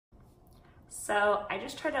So I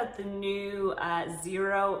just tried out the new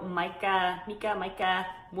Xero Mika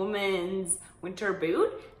women's winter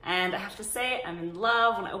boot, and I have to say I'm in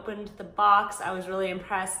love. When I opened the box, I was really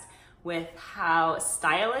impressed with how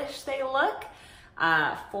stylish they look.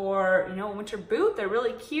 For a winter boot, they're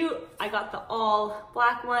really cute. I got the all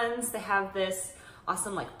black ones. They have this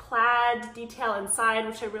awesome like plaid detail inside,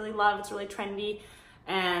 which I really love. It's really trendy.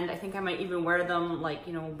 And I think I might even wear them like,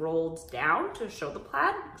 rolled down to show the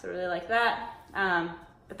plaid, because I really like that.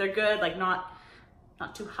 But they're good, like not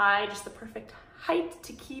too high, just the perfect height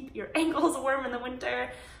to keep your ankles warm in the winter.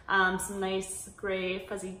 Some nice gray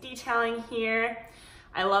fuzzy detailing here.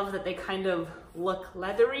 I love that they kind of look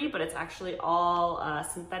leathery, but it's actually all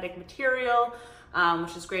synthetic material,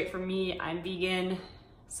 which is great for me. I'm vegan,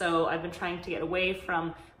 so I've been trying to get away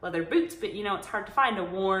from leather boots, but it's hard to find a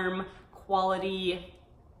warm, quality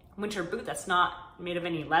winter boot that's not made of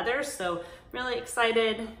any leather. So I'm really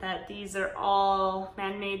excited that these are all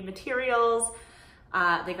man-made materials.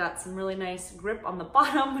 They got some really nice grip on the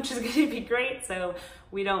bottom, which is going to be great, so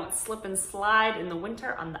we don't slip and slide in the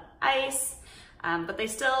winter on the ice. But they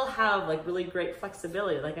still have like really great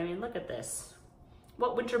flexibility. Like, I mean, look at this.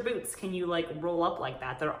 What winter boots can you like roll up like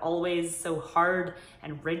that? They're always so hard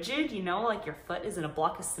and rigid, like your foot is in a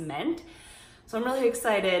block of cement. So I'm really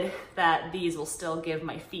excited that these will still give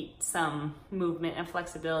my feet some movement and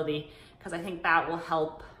flexibility, because I think that will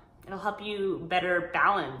help. It'll help you better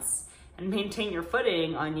balance and maintain your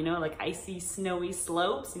footing on, like icy, snowy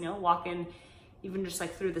slopes, walking even just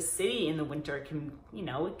like through the city in the winter can,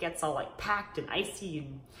 it gets all like packed and icy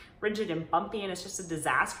and rigid and bumpy, and it's just a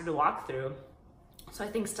disaster to walk through. So I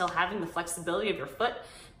think still having the flexibility of your foot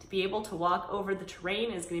to be able to walk over the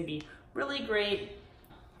terrain is going to be really great.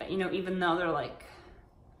 But even though they're like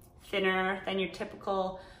thinner than your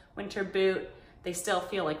typical winter boot, they still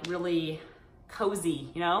feel like really cozy,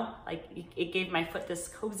 like it gave my foot this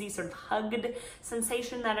cozy sort of hugged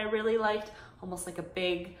sensation that I really liked, almost like a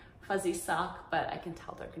big fuzzy sock, but I can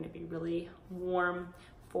tell they're going to be really warm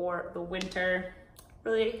for the winter.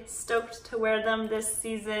 Really stoked to wear them this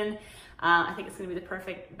season. I think it's going to be the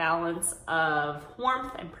perfect balance of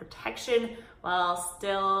warmth and protection while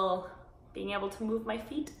still being able to move my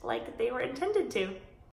feet like they were intended to.